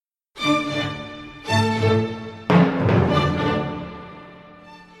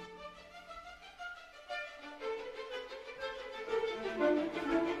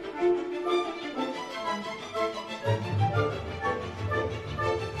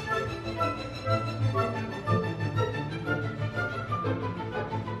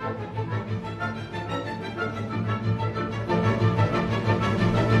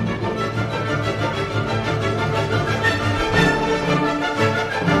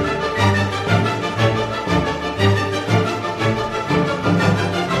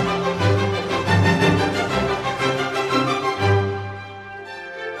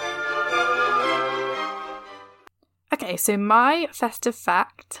so my festive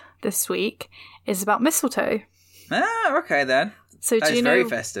fact this week is about mistletoe. Ah, okay then. So That's do you know, very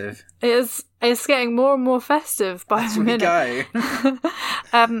festive. It's getting more and more festive by the minute.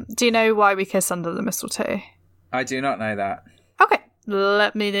 Go. Do you know why we kiss under the mistletoe? I do not know that. Okay,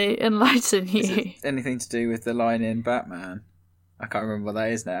 let me enlighten you. Is it anything to do with the line in Batman? I can't remember what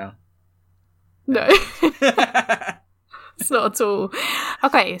that is now. No. It's not at all.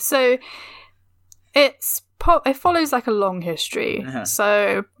 Okay, so it follows like a long history. Uh-huh.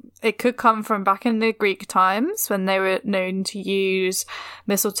 So it could come from back in the Greek times when they were known to use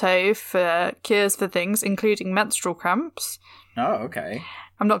mistletoe for cures for things, including menstrual cramps. Oh, okay.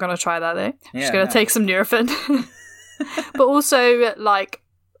 I'm not going to try that though. I'm Yeah, just going to take some Nurofen. But also like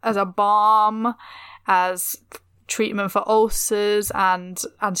as a balm, as treatment for ulcers and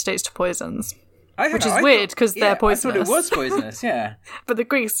antidotes to poisons. Which is weird because they're poisonous. I thought it was poisonous, yeah. But the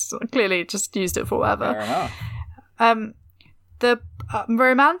Greeks clearly just used it for whatever. Fair enough. The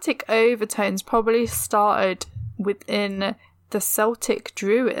romantic overtones probably started within the Celtic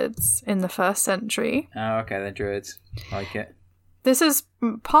Druids in the 1st century. Oh, okay, the Druids. Like it. This is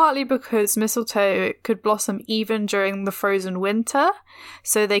partly because mistletoe could blossom even during the frozen winter,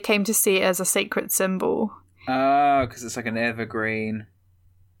 so they came to see it as a sacred symbol. Oh, because it's like an evergreen.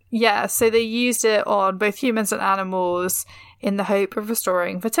 Yeah, so they used it on both humans and animals in the hope of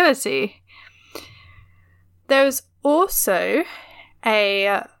restoring fertility. There's also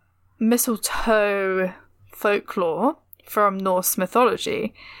a mistletoe folklore from Norse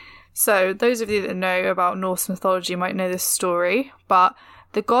mythology. So those of you that know about Norse mythology might know this story, but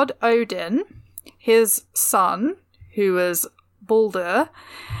the god Odin, his son, who was Balder,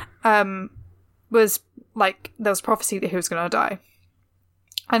 was like, there was prophecy that he was going to die.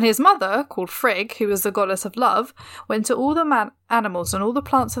 And his mother, called Frigg, who was the goddess of love, went to all the animals and all the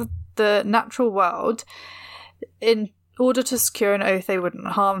plants of the natural world in order to secure an oath they wouldn't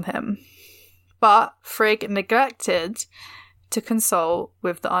harm him. But Frigg neglected to consult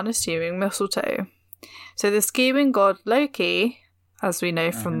with the unassuming mistletoe. So the scheming god Loki, as we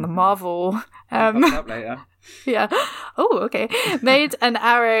know from the Marvel... up later. Yeah. Oh, okay. Made an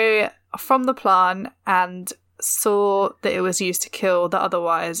arrow from the plant and saw that it was used to kill the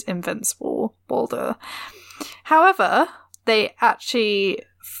otherwise invincible Balder. However,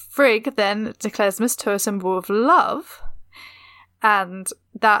 Frigg then declares mistletoe a symbol of love, and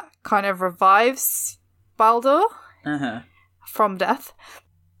that kind of revives Balder from death,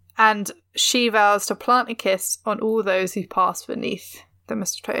 and she vows to plant a kiss on all those who pass beneath the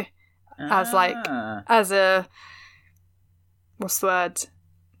mistletoe as a what's the word,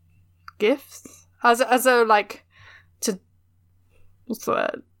 gift, as a like, to what's the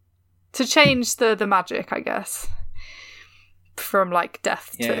word, to change the magic, I guess, from like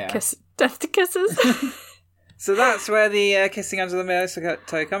death to kisses. So that's where the kissing under the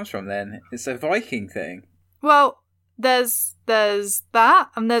mistletoe comes from then. It's a Viking thing. Well, there's that,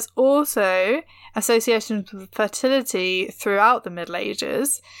 and there's also associations with fertility throughout the Middle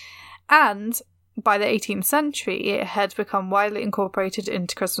Ages, and by the 18th century it had become widely incorporated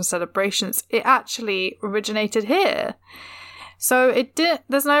into Christmas celebrations. It actually originated here. So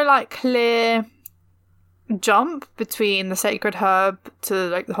there's no like clear jump between the sacred herb to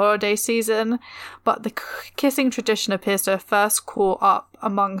like the holiday season, but the kissing tradition appears to have first caught up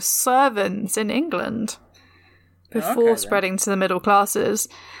among servants in England before spreading to the middle classes.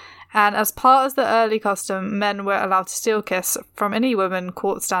 And as part of the early custom, men were allowed to steal kiss from any woman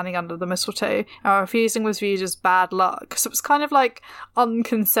caught standing under the mistletoe, and refusing was viewed as bad luck. So it was kind of like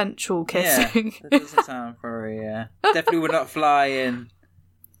unconsensual kissing. Yeah, that doesn't sound very... definitely would not fly in.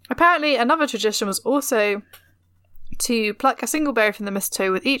 Apparently, another tradition was also to pluck a single berry from the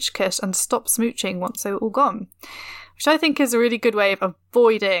mistletoe with each kiss and stop smooching once they were all gone, which I think is a really good way of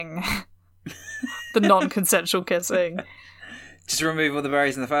avoiding the non-consensual kissing. Just remove all the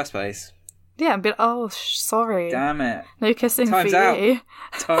berries in the first place. Yeah, and be like, oh, sorry. Damn it. No kissing Time's for out. you.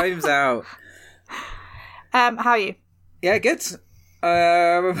 Time's out. How are you? Yeah, good.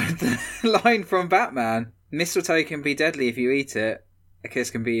 The line from Batman, mistletoe can be deadly if you eat it. A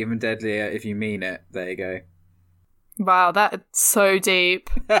kiss can be even deadlier if you mean it. There you go. Wow, that's so deep.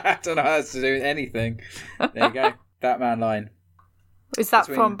 I don't know how that's to do with anything. There you go. Batman line. Is that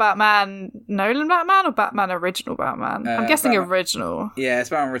from Batman, Nolan Batman, or Batman original Batman? I'm guessing Batman, original. Yeah, it's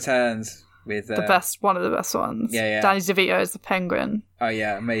Batman Returns with one of the best ones. Yeah. Danny DeVito as the Penguin. Oh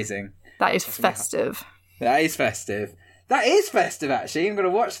yeah, amazing. That's festive. That is festive. That is festive. Actually, I'm going to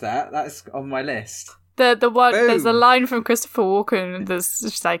watch that. That's on my list. The one Boom. There's a line from Christopher Walken that's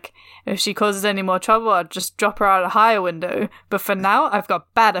just like, if she causes any more trouble, I'll just drop her out a higher window. But for now, I've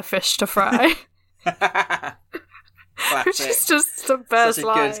got better fish to fry. Which is just the best Such a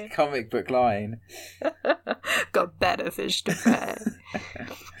line. good comic book line. Got better fish to fry.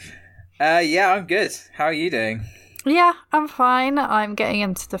 Yeah, I'm good. How are you doing? Yeah, I'm fine. I'm getting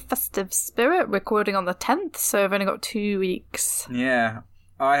into the festive spirit, recording on the 10th, so I've only got 2 weeks Yeah,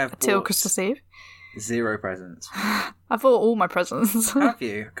 I have till bought Christmas Eve. 0 presents. I bought all my presents. Have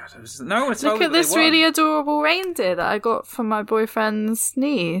you? God, no one told Look me at that this they won. really adorable reindeer that I got from my boyfriend's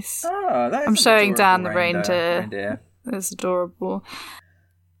niece. Oh, that is I'm an showing Dan adorable the reindeer. It's adorable.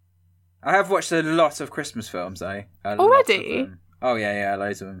 I have watched a lot of Christmas films, though. A lot Already? of them. Oh, yeah,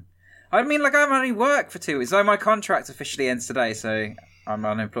 loads of them. I mean, like, I'm only work for 2 weeks. Though my contract officially ends today, so I'm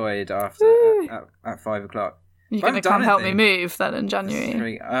unemployed after at 5 o'clock. You're I going to haven't come done help me anything. move then in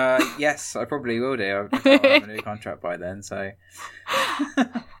January. Yes, I probably will do. I'll have a new contract by then, so...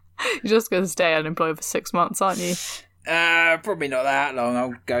 You're just going to stay unemployed for 6 months, aren't you? Probably not that long.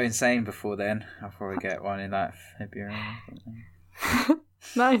 I'll go insane before then. I'll probably get one in like February or something.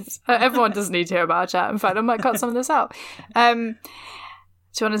 Nice. Everyone does need to hear about our chat. In fact, I might cut some of this out.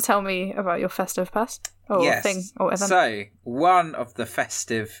 Do you want to tell me about your festive past? Or Yes. thing or event? So, one of the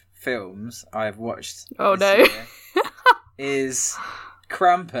festive films I've watched Oh, this no. year is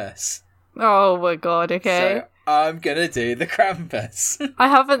Krampus. Oh my god, okay. So, I'm gonna do the Krampus. I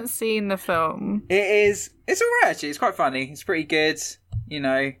haven't seen the film. It's alright actually, it's quite funny, it's pretty good, you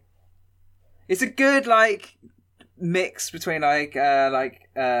know. It's a good, like, mix between,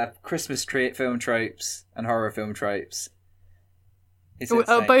 Christmas film tropes and horror film tropes. It's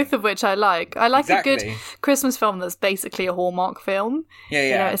entertaining. Both of which I like. I like a Exactly. good Christmas film that's basically a Hallmark film. Yeah,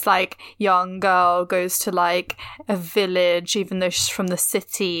 You know, it's like young girl goes to like a village, even though she's from the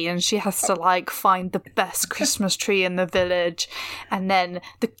city, and she has to like find the best Christmas tree in the village. And then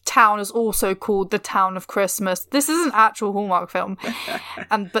the town is also called the Town of Christmas. This is an actual Hallmark film.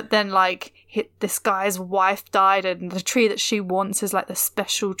 But then like this guy's wife died, and the tree that she wants is like the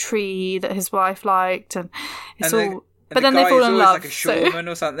special tree that his wife liked, and it's all. But then they fall in love. Like a shoreman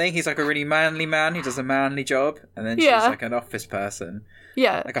or something. He's like a really manly man who does a manly job, and then she's like an office person.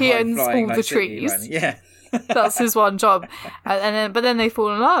 Yeah, Like a he owns high-flying, all like, the city trees. running. Yeah. That's his one job. But then they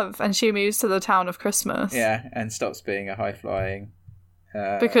fall in love, and she moves to the Town of Christmas. Yeah, and stops being a high-flying...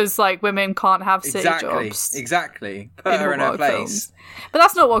 because like women can't have city jobs. Exactly. Put her in her Hallmark place. films. But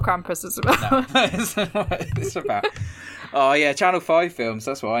that's not what Krampus is about. It's what it's about. Oh yeah, Channel 5 films,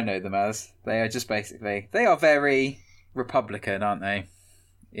 that's what I know them as. They are just basically... They are very Republican, aren't they?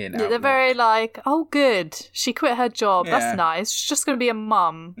 They're very like, oh good, she quit her job. Yeah. That's nice. She's just going to be a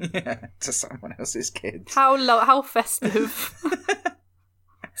mum. Yeah, to someone else's kids. How festive.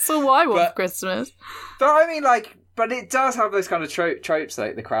 So what I want for Christmas. But I mean, like, but it does have those kind of tropes,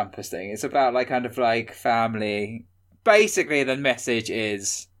 like the Krampus thing. It's about like kind of like family. Basically, the message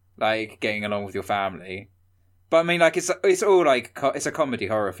is like getting along with your family. But I mean, like, it's all like it's a comedy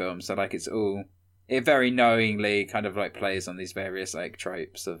horror film, so like it very knowingly kind of like plays on these various like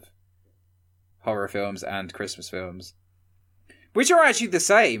tropes of horror films and Christmas films, which are actually the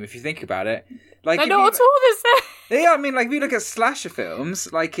same if you think about it. Like, They're not at all the same. yeah, I mean, like, if you look at slasher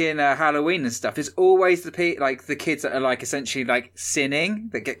films, like in Halloween and stuff, it's always the kids that are, like, essentially, like, sinning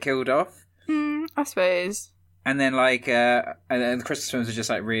that get killed off. I suppose. And then, like, and then the Christmas films are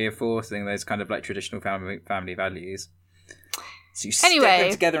just, like, reinforcing those kind of, like, traditional family values. So you stick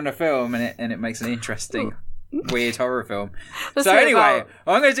them together in a film, and it makes an interesting, weird horror film. Let's So hear anyway, about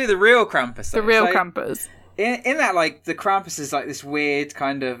I'm going to do the real Krampus. the real Krampus. In that, like, the Krampus is, like, this weird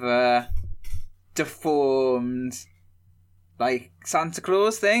kind of... deformed like Santa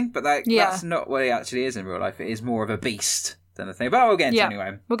Claus thing, but like that's not what he actually is in real life. It is more of a beast than a thing, but we'll get into it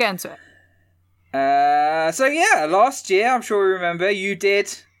anyway. We'll get into it. So yeah, last year, I'm sure we remember, you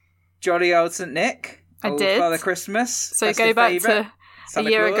did Jolly Old St. Nick. I did. Father Christmas. So That's go the back favourite. to Santa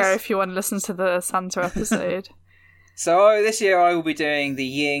a year Claus. ago if you want to listen to the Santa episode. So this year I will be doing the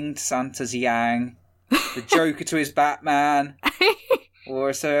Ying to Santa's Yang, the Joker to his Batman,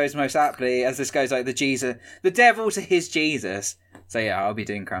 or so is most aptly, as this goes, like the devil to his Jesus. So yeah, I'll be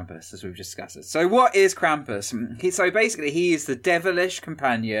doing Krampus, as we've discussed it. So what is Krampus? So basically, he is the devilish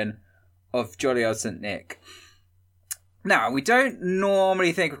companion of Jolly Old St. Nick. Now, we don't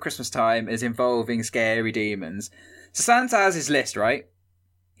normally think of Christmas time as involving scary demons. So Santa has his list, right?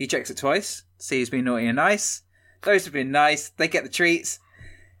 He checks it twice, see who's been naughty and nice. Those who've been nice, they get the treats.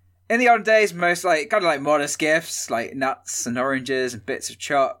 In the olden days, most kind of modest gifts, like nuts and oranges and bits of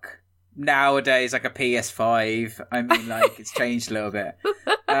chalk. Nowadays, like a PS5. I mean, like, it's changed a little bit.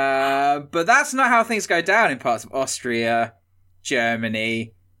 But that's not how things go down in parts of Austria,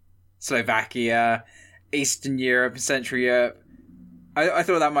 Germany, Slovakia, Eastern Europe, and Central Europe. I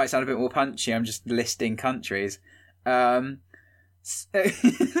thought that might sound a bit more punchy. I'm just listing countries. So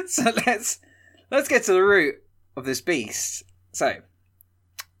let's get to the root of this beast. So,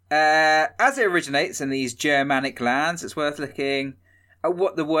 as it originates in these Germanic lands, it's worth looking at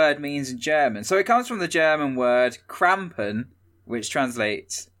what the word means in German. So it comes from the German word Krampen, which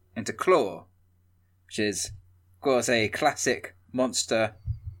translates into claw, which is, of course, a classic monster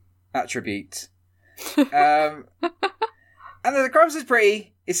attribute. And the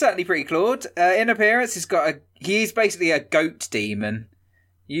Krampus is certainly pretty clawed. In appearance, he's basically a goat demon,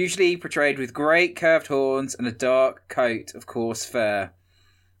 usually portrayed with great curved horns and a dark coat of coarse fur.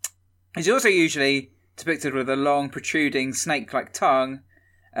 He's also usually depicted with a long, protruding, snake-like tongue.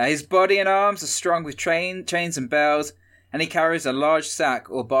 His body and arms are strung with chains and bells, and he carries a large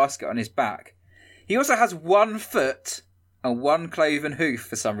sack or basket on his back. He also has 1 foot and 1 cloven hoof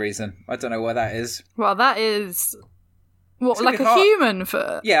for some reason. I don't know why that is. Well, that is... What, like a human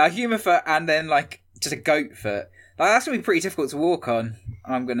foot? Yeah, a human foot and then, like, just a goat foot. Like, that's going to be pretty difficult to walk on,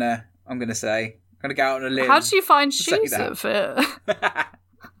 I'm gonna say. I'm going to go out on a limb. How do you find shoes that fit?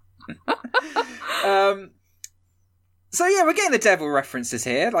 So yeah, we're getting the devil references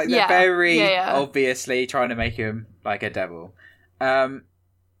here. Like they're very obviously trying to make him like a devil. But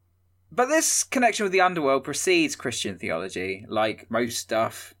this connection with the underworld precedes Christian theology, like most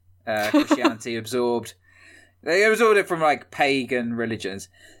stuff Christianity absorbed. They absorbed it from like pagan religions.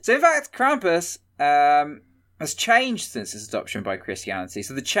 So in fact, Krampus has changed since its adoption by Christianity.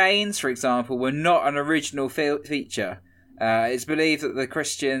 So the chains, for example, were not an original feature. It's believed that the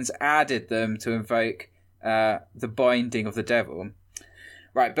Christians added them to invoke the binding of the devil.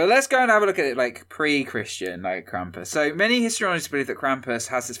 Right, but let's go and have a look at it like pre-Christian, like Krampus. So many historians believe that Krampus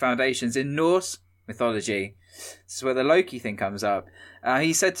has its foundations in Norse mythology. This is where the Loki thing comes up.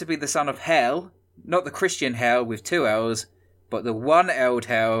 He's said to be the son of Hel, not the Christian Hell with 2 L's, but the 1-L'd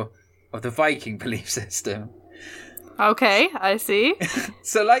Hell of the Viking belief system. Okay, I see.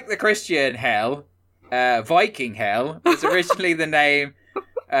 So like the Christian Hell, Viking Hell was originally the name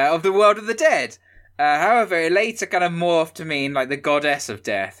of the world of the dead. However, it later kind of morphed to mean like the goddess of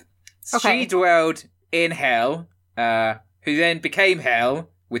death. Okay. She dwelled in Hell, who then became Hell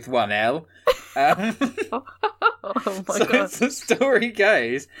with 1 L. Oh my god! As the story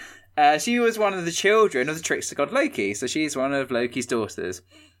goes, she was one of the children of the trickster god Loki, so she's one of Loki's daughters.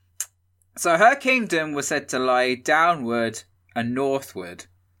 So her kingdom was said to lie downward and northward.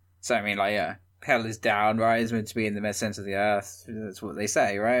 So I mean, like, yeah, Hell is down, right? It's meant to be in the centre of the earth. That's what they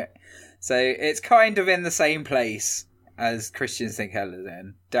say, right? So it's kind of in the same place as Christians think Hell is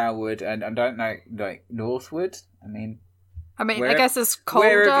in. Downward and I don't know, like, northward? I mean, I guess it's colder.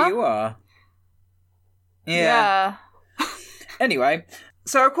 Wherever you are. Yeah. Anyway,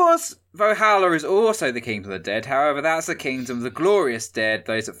 so of course, Valhalla is also the kingdom of the dead. However, that's the kingdom of the glorious dead,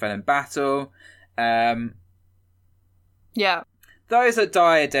 those that fell in battle. Yeah. Those that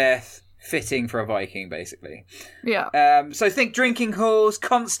die a death fitting for a Viking, basically. Yeah. So think drinking halls,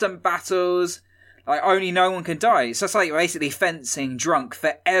 constant battles, like only no one can die. So it's like basically fencing drunk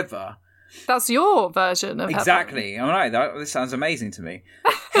forever. That's your version of exactly. Heaven. I know, this sounds amazing to me.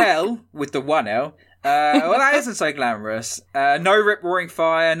 Hell, with the 1 L. Well, that isn't so glamorous. No rip-roaring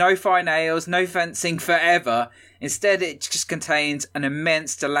fire, no fine ales, no fencing forever. Instead, it just contains an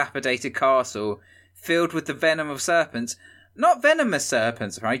immense dilapidated castle filled with the venom of serpents. Not venomous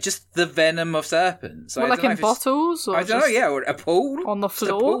serpents, right? Just the venom of serpents. What, like in bottles? Or I don't know, yeah. Or a pool. On the floor?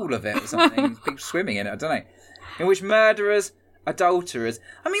 Just a pool of it or something. People swimming in it, I don't know. In which murderers, adulterers...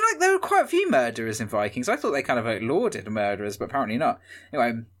 I mean, like, there were quite a few murderers in Vikings. I thought they kind of like, lauded murderers, but apparently not.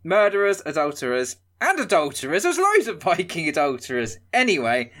 Anyway, murderers, adulterers, and adulterers. There's loads of Viking adulterers.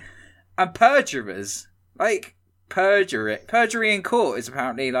 Anyway, and perjurers. Like, perjury in court is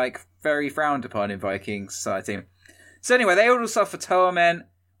apparently, like, very frowned upon in Viking society. So anyway, they all suffer torment,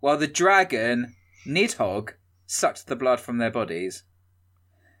 while the dragon, Nidhogg, sucked the blood from their bodies.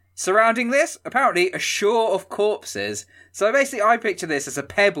 Surrounding this, apparently, a shore of corpses. So basically, I picture this as a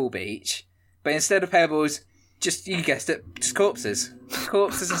pebble beach, but instead of pebbles, just, you guessed it, just corpses.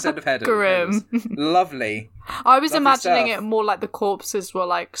 Corpses instead of pebbles. Grim. Lovely. I was imagining it more like the corpses were,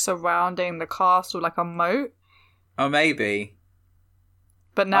 like, surrounding the castle like a moat. Oh, maybe.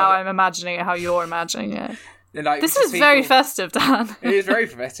 But now I'm imagining it how you're imagining it. Like, this is very festive, Dan. It is very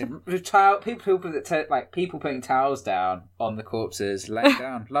festive. With people putting towels down on the corpses, laying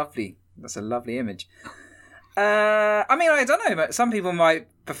down. Lovely. That's a lovely image. I mean, I don't know, but some people might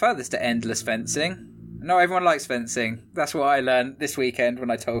prefer this to endless fencing. Not everyone likes fencing. That's what I learned this weekend when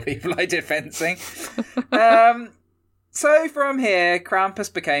I told people I did fencing. So from here,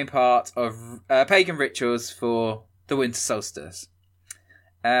 Krampus became part of pagan rituals for the winter solstice.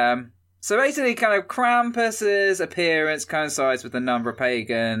 So basically, kind of Krampus's appearance coincides with a number of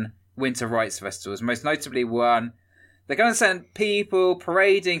pagan winter rites festivals, most notably one. They're going to send people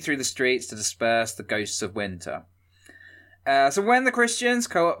parading through the streets to disperse the ghosts of winter. So when the Christians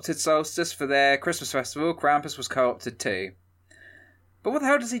co-opted solstice for their Christmas festival, Krampus was co-opted too. But what the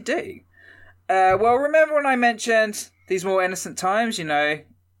hell does he do? Well, remember when I mentioned these more innocent times, you know,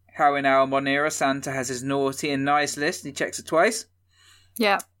 how in our modern era Santa has his naughty and nice list and he checks it twice?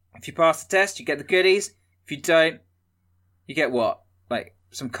 Yeah. If you pass the test, you get the goodies. If you don't, you get what? Like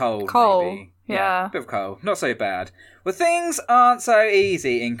some coal, maybe. Yeah. A bit of coal. Not so bad. Well, things aren't so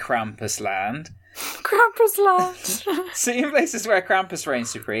easy in Krampus land. Krampus land. See, in places where Krampus reigns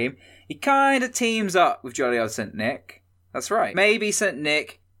supreme, he kind of teams up with jolly old St. Nick. That's right. Maybe St.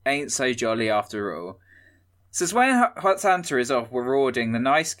 Nick ain't so jolly after all. So when Hot Santa is off marauding the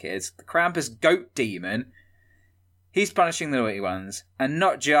nice kids, the Krampus goat demon, he's punishing the naughty ones, and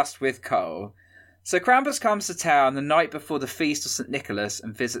not just with coal. So Krampus comes to town the night before the feast of St. Nicholas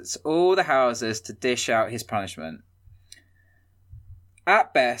and visits all the houses to dish out his punishment.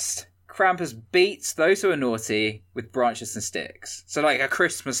 At best, Krampus beats those who are naughty with branches and sticks. So like a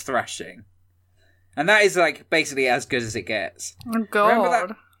Christmas thrashing. And that is like basically as good as it gets. Oh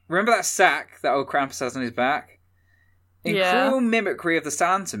God. Remember that sack that old Krampus has on his back? In cruel mimicry of the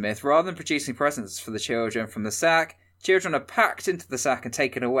Santa myth, rather than producing presents for the children from the sack, children are packed into the sack and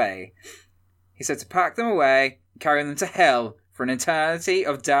taken away. He said to pack them away and carry them to hell for an eternity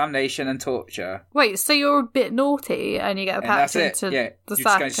of damnation and torture. Wait, so you're a bit naughty and you get packed into the you're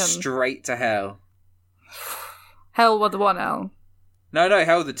sack just going straight to hell. Hell with the one L. No,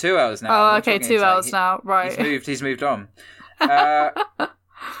 hell with the two L's now. Oh, okay, two L's now, right. He's moved on.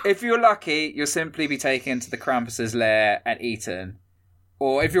 If you're lucky, you'll simply be taken to the Krampus's lair and eaten.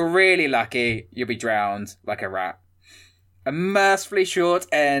 Or if you're really lucky, you'll be drowned like a rat. A mercifully short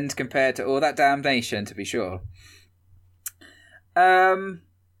end compared to all that damnation, to be sure.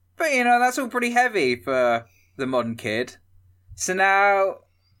 But, you know, that's all pretty heavy for the modern kid. So now,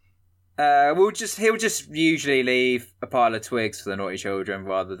 he'll just usually leave a pile of twigs for the naughty children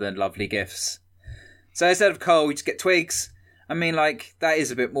rather than lovely gifts. So instead of coal, we just get twigs. I mean, like, that is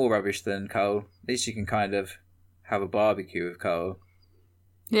a bit more rubbish than coal. At least you can kind of have a barbecue with coal.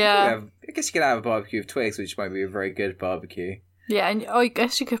 Yeah. I guess you could have a barbecue with twigs, which might be a very good barbecue. Yeah, and I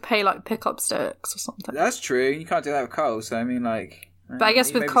guess you could pay, like, pick-up sticks or something. That's true. You can't do that with coal, so I mean, like... But I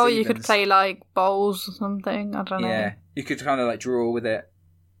guess with coal you could play, like, bowls or something. I don't know. Yeah, you could kind of, like, draw with it.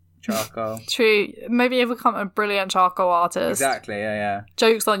 Charcoal. True. Maybe you've become a brilliant charcoal artist. Exactly, yeah.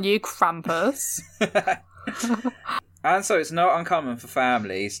 Joke's on you, Krampus. And so it's not uncommon for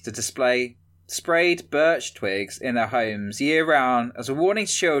families to display sprayed birch twigs in their homes year-round as a warning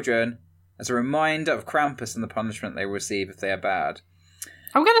to children, as a reminder of Krampus and the punishment they will receive if they are bad.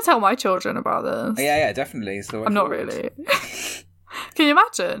 I'm going to tell my children about this. Yeah, definitely. I'm not really. Can you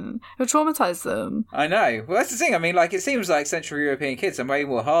imagine? It'll traumatise them. I know. Well, that's the thing. I mean, like, it seems like Central European kids are way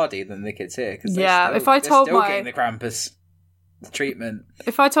more hardy than the kids here. Yeah, if I told they're still getting the Krampus treatment.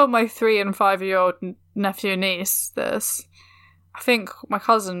 If I told my 3 and 5-year-old nephew and niece this, I think my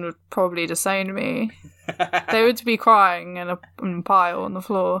cousin would probably disown me. They would be crying in a pile on the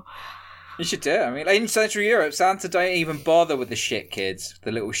floor. You should do it. I mean, in Central Europe, Santa don't even bother with the shit kids,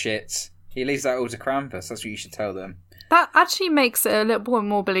 the little shits. He leaves that all to Krampus. That's what you should tell them. That actually makes it a little bit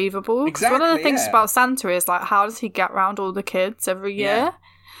more believable. Exactly, one of the things about Santa is, like, how does he get around all the kids every year? Yeah.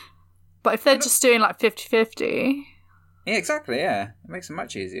 But if they're just doing, like, 50-50... Yeah, exactly, yeah. It makes it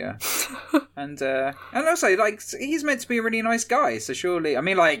much easier. And also, like, he's meant to be a really nice guy, so surely... I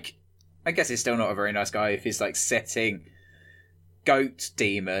mean, like, I guess he's still not a very nice guy if he's, like, setting goat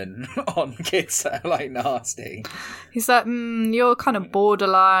demon on kids that are, like, nasty. He's like, you're kind of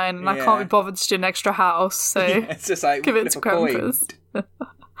borderline, and I can't be bothered to do an extra house, so it's just like, give it to Krampus.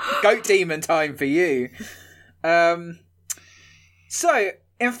 Goat demon time for you. So,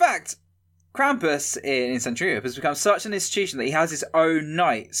 in fact, Krampus in Central Europe has become such an institution that he has his own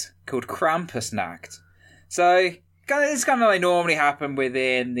night called Krampusnacht. So, it's kind of like normally happen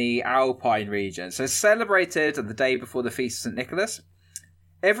within the Alpine region. So it's celebrated on the day before the feast of St. Nicholas.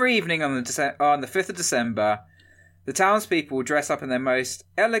 Every evening on the 5th of December, the townspeople will dress up in their most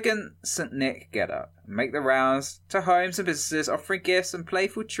elegant St. Nick get-up and make the rounds to homes and businesses, offering gifts and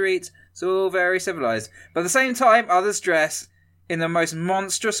playful treats. It's all very civilised. But at the same time, others dress in the most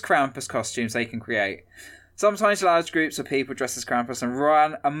monstrous Krampus costumes they can create. Sometimes large groups of people dressed as Krampus and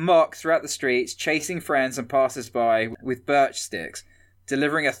run amok throughout the streets, chasing friends and passers-by with birch sticks,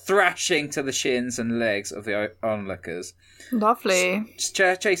 delivering a thrashing to the shins and legs of the onlookers. Lovely. Just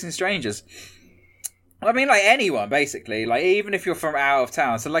chasing strangers. I mean, like anyone, basically. Like, even if you're from out of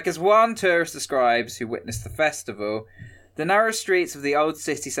town. So, like, as one tourist describes who witnessed the festival, the narrow streets of the old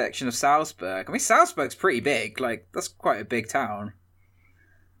city section of Salzburg. I mean, Salzburg's pretty big. Like, that's quite a big town.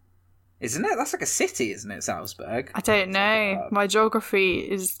 Isn't it? That's like a city, isn't it, Salzburg? I don't know. My geography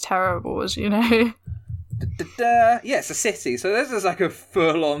is terrible, as you know. Yeah, it's a city. So this is like a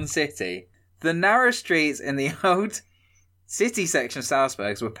full-on city. The narrow streets in the old city section of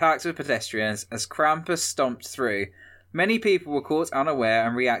Salzburg were packed with pedestrians as Krampus stomped through. Many people were caught unaware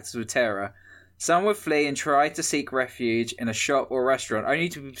and reacted with terror. Some would flee and try to seek refuge in a shop or restaurant, only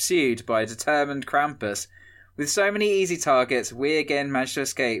to be pursued by a determined Krampus. With so many easy targets, we again managed to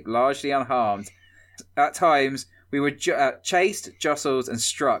escape largely unharmed. At times, we were chased, jostled, and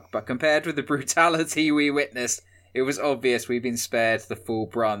struck, but compared with the brutality we witnessed, it was obvious we'd been spared the full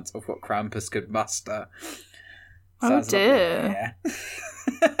brunt of what Krampus could muster. Oh dear.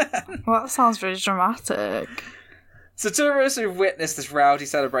 Well, that sounds very dramatic. So tourists who've witnessed this rowdy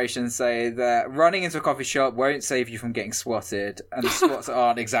celebration say that running into a coffee shop won't save you from getting swatted, and the swats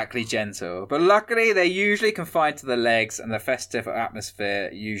aren't exactly gentle. But luckily, they're usually confined to the legs, and the festive atmosphere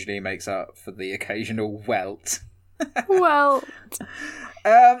usually makes up for the occasional welt. Well,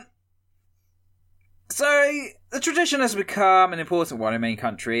 so the tradition has become an important one in many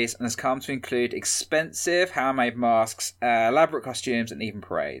countries and has come to include expensive handmade masks, elaborate costumes, and even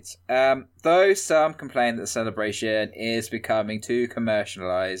parades. Though some complain that the celebration is becoming too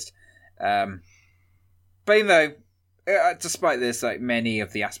commercialised. But even though, despite this, like many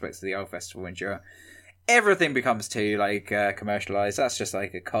of the aspects of the old festival endure, everything becomes too commercialised. That's just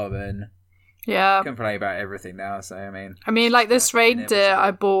like a common. Yeah. You can play about everything now, so I mean like this reindeer I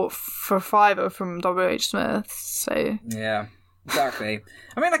bought for £5 from WH Smith, so yeah, exactly.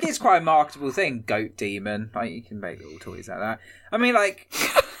 I mean, like, it's quite a marketable thing, Goat Demon. Like, you can make little toys like that. I mean, like,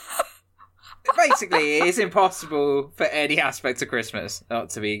 basically, it's impossible for any aspect of Christmas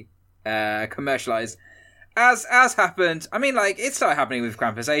not to be commercialised. As happened, I mean, like, it started happening with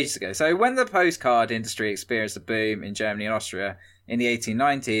Krampus ages ago. So when the postcard industry experienced a boom in Germany and Austria in the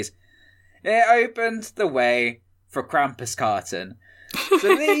 1890s, it opened the way for Krampus carton.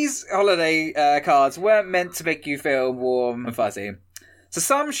 So these holiday cards weren't meant to make you feel warm and fuzzy. So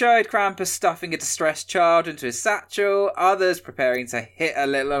some showed Krampus stuffing a distressed child into his satchel, others preparing to hit a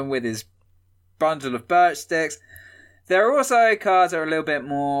little one with his bundle of birch sticks. There are also cards that are a little bit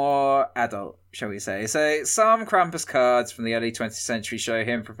more adult, shall we say. So some Krampus cards from the early 20th century show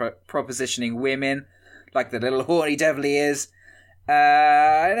him propositioning women, like the little horny devil he is.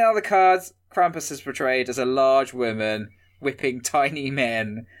 In other cards, Krampus is portrayed as a large woman whipping tiny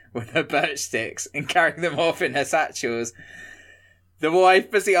men with her birch sticks and carrying them off in her satchels. The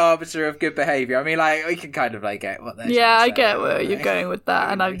wife as the arbiter of good behaviour. I mean, like, we can kind of like get what they're trying to say. I get where you're going with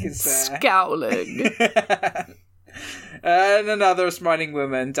that, and I'm scowling. And another smiling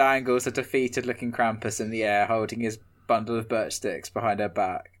woman dangles a defeated-looking Krampus in the air, holding his bundle of birch sticks behind her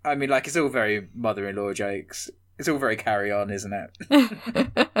back. I mean, like, it's all very mother-in-law jokes. It's all very carry-on, isn't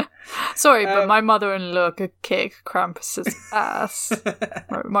it? Sorry, but my mother-in-law could kick Krampus's ass.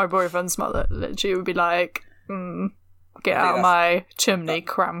 My boyfriend's mother literally would be like, get out of my chimney,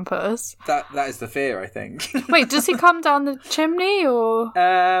 Krampus. That is the fear, I think. Wait, does he come down the chimney, or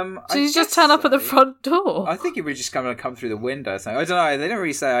does he just turn up at the front door? I think he would just come through the window. So I don't know. They don't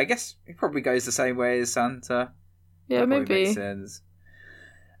really say. I guess he probably goes the same way as Santa. Yeah, maybe. Makes sense.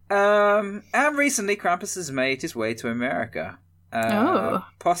 And recently, Krampus has made his way to America.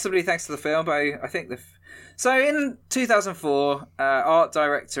 Possibly thanks to the film, but I think So in 2004, art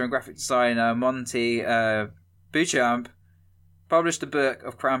director and graphic designer Monty Beauchamp published a book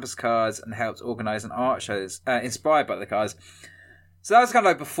of Krampus cards and helped organise an art show inspired by the cards. So that was kind of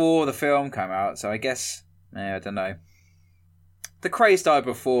like before the film came out, so I guess, I don't know. The craze died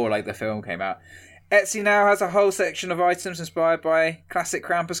before like the film came out. Etsy now has a whole section of items inspired by classic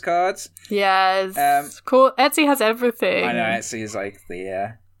Krampus cards. Yes. Cool. Etsy has everything. I know, Etsy is like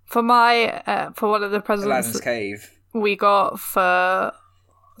the... For one of the presents Aladdin's Cave we got for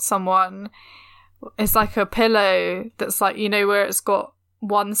someone, it's like a pillow that's like, you know, where it's got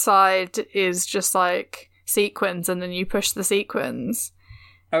one side is just like sequins and then you push the sequins.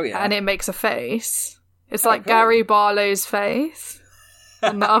 Oh, yeah. And it makes a face. It's like cool. Gary Barlow's face.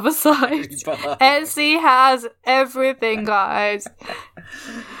 On the other side. Etsy has everything, guys.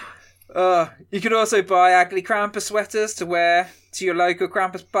 You can also buy ugly Krampus sweaters to wear to your local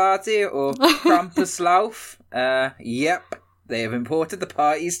Krampus party or Krampus Lauf. Yep, they have imported the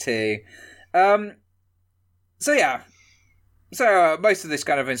parties too. So yeah. So most of this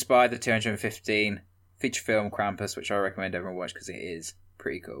kind of inspired the 215 feature film Krampus, which I recommend everyone watch because it is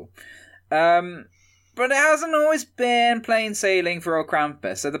pretty cool. But it hasn't always been plain sailing for old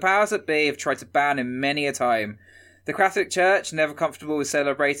Krampus, so the powers that be have tried to ban him many a time. The Catholic Church, never comfortable with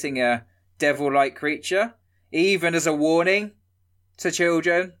celebrating a devil-like creature, even as a warning to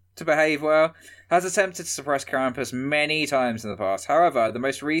children to behave well, has attempted to suppress Krampus many times in the past. However, the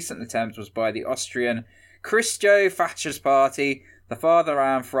most recent attempt was by the Austrian Christo-Fascist Party, the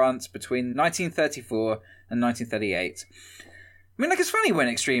Fatherland Front, between 1934 and 1938. I mean, like, it's funny when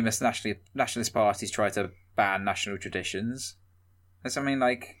extremist nationalist parties try to ban national traditions. I mean,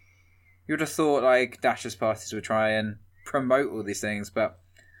 like, you would have thought, like, nationalist parties would try and promote all these things, but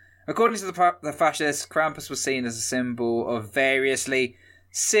according to the fascists, Krampus was seen as a symbol of variously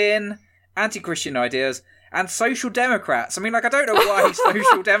sin, anti-Christian ideas, and social democrats. I mean, like, I don't know why he's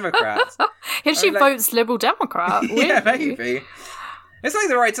social democrats. If she votes Liberal Democrat, yeah, maybe. It's like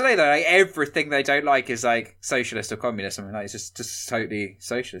the right today, though. Like, everything they don't like is, like, socialist or communist. I mean, like, it's just totally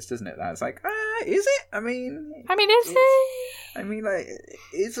socialist, isn't it? That's like, is it? I mean, is it? I mean, like,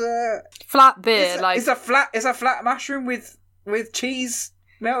 it's a flat beer. It's a flat mushroom with cheese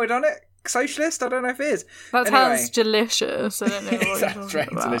melted on it. Socialist? I don't know if it is. That sounds delicious. I don't know what you're talking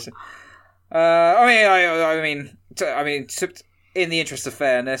about. Delicious. In the interest of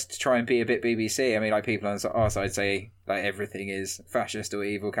fairness, to try and be a bit BBC, I mean, like, people on our side say, like, everything is fascist or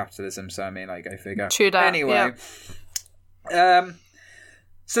evil capitalism, so I mean, like, go figure. True that. Anyway, yeah.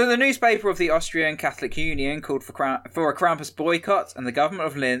 So the newspaper of the Austrian Catholic Union called for a Krampus boycott, and the government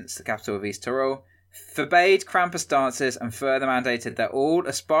of Linz, the capital of East Tyrol, forbade Krampus dances and further mandated that all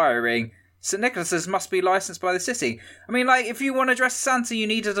aspiring St. Nicholases must be licensed by the city. I mean, like, if you want to dress Santa, you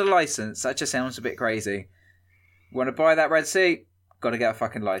needed a license. That just sounds a bit crazy. Want to buy that red suit? Got to get a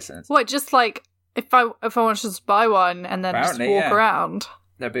fucking license. What? Just like if I wanted to just buy one and then just walk around?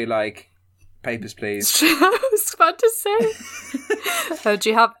 They'd be like, papers, please. I was about to say. Do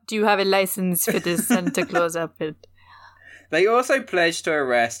you have a license for this Santa Claus outfit? They also pledged to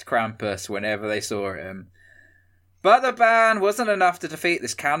arrest Krampus whenever they saw him. But the ban wasn't enough to defeat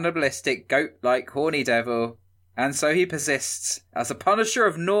this cannibalistic, goat-like, horny devil, and so he persists as a punisher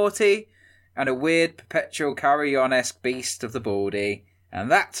of naughty and a weird, perpetual carry-on-esque beast of the baldy. And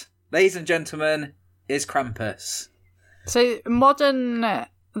that, ladies and gentlemen, is Krampus. So the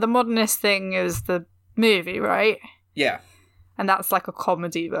modernist thing is the movie, right? Yeah. And that's like a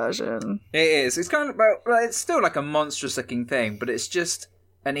comedy version. It is. It's kind of, well, it's still like a monstrous-looking thing, but it's just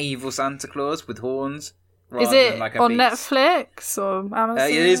an evil Santa Claus with horns. Is it like on Netflix or Amazon?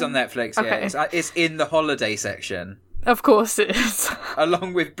 It is on Netflix, yeah. Okay. It's in the holiday section. Of course it is.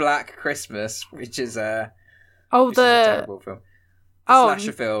 Along with Black Christmas, which is a terrible film.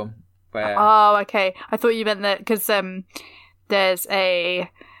 Slasher film. Where... Oh, okay. I thought you meant that because there's a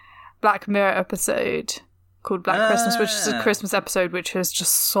Black Mirror episode called Black Christmas, which is a Christmas episode which is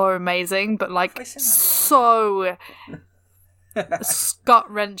just so amazing, but like so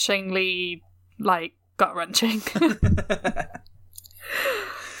gut-wrenchingly, like, gut-wrenching.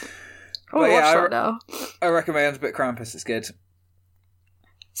 Watch that now. I recommend Bit Krampus, it's good.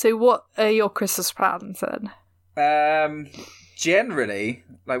 So what are your Christmas plans then? Generally,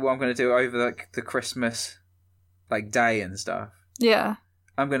 like, what I'm going to do over the Christmas, like, day and stuff. Yeah.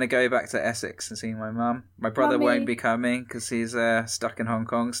 I'm going to go back to Essex and see my mum. My brother won't be coming because he's stuck in Hong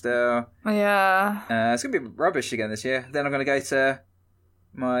Kong still. Yeah. It's going to be rubbish again this year. Then I'm going to go to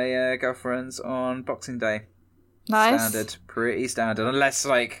my girlfriend's on Boxing Day. Nice. Pretty standard. Unless,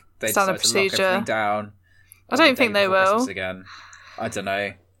 like, they standard decide to lock everything down. I don't think they will. Christmas again. I don't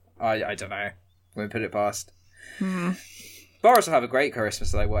know. I don't know. Won't put it past. Boris will have a great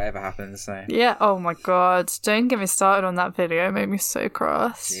Christmas, like, whatever happens. So. Yeah, oh my god. Don't get me started on that video. It made me so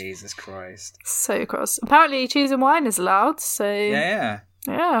cross. Jesus Christ. So cross. Apparently, cheese and wine is allowed, so... Yeah.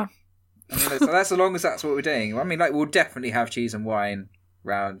 Yeah. I mean, so that's as long as that's what we're doing. I mean, like, we'll definitely have cheese and wine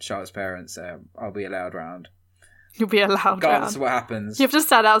round Charlotte's parents, so I'll be allowed round. You'll be allowed regardless round. of what happens. You have to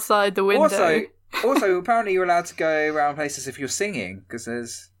stand outside the window. Also, apparently you're allowed to go around places if you're singing,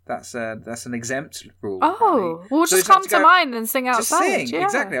 because that's an exempt rule. Oh, apparently. well, just come to mine and sing outside. Just sing,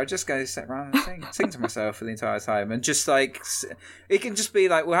 exactly. I'll just go sit around and sing to myself for the entire time. And just, like, it can just be,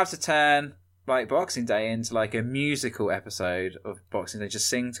 like, we'll have to turn, like, Boxing Day into, like, a musical episode of Boxing Day, just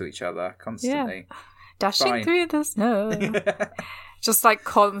sing to each other constantly. Yeah. Dashing through the snow. Just, like,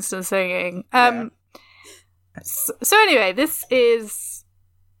 constant singing. So anyway, this is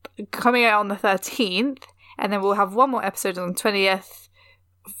coming out on the 13th, and then we'll have one more episode on the 20th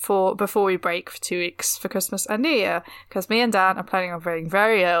before we break for 2 weeks for Christmas and New Year, because me and Dan are planning on being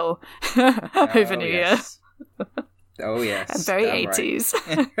very ill over New Year. Oh yes. And very 80s.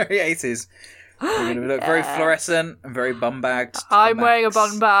 Right. Very 80s. We're going to look very fluorescent and very bum-bagged. I'm wearing a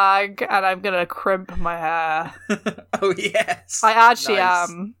bun bag and I'm going to crimp my hair. Oh, yes. I actually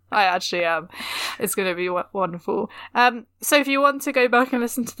am. It's going to be wonderful. So if you want to go back and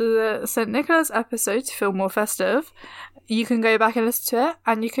listen to the St. Nicholas episode to feel more festive, you can go back and listen to it,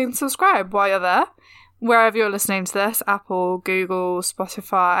 and you can subscribe while you're there. Wherever you're listening to this, Apple, Google,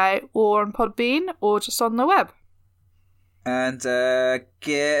 Spotify, or on Podbean, or just on the web. And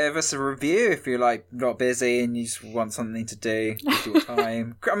give us a review if you're like not busy and you just want something to do with your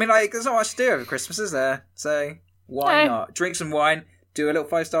time. I mean, like, there's not much to do over Christmas, is there? So why not? Drink some wine, do a little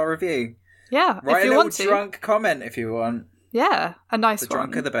 5-star review. Yeah, write if you a want little to. drunk comment if you want. Yeah, a nice the one. The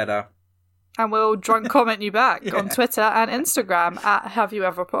drunker, the better. And we'll drunk comment you back on Twitter and Instagram at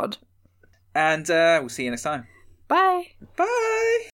HaveYouEverPod. And we'll see you next time. Bye. Bye.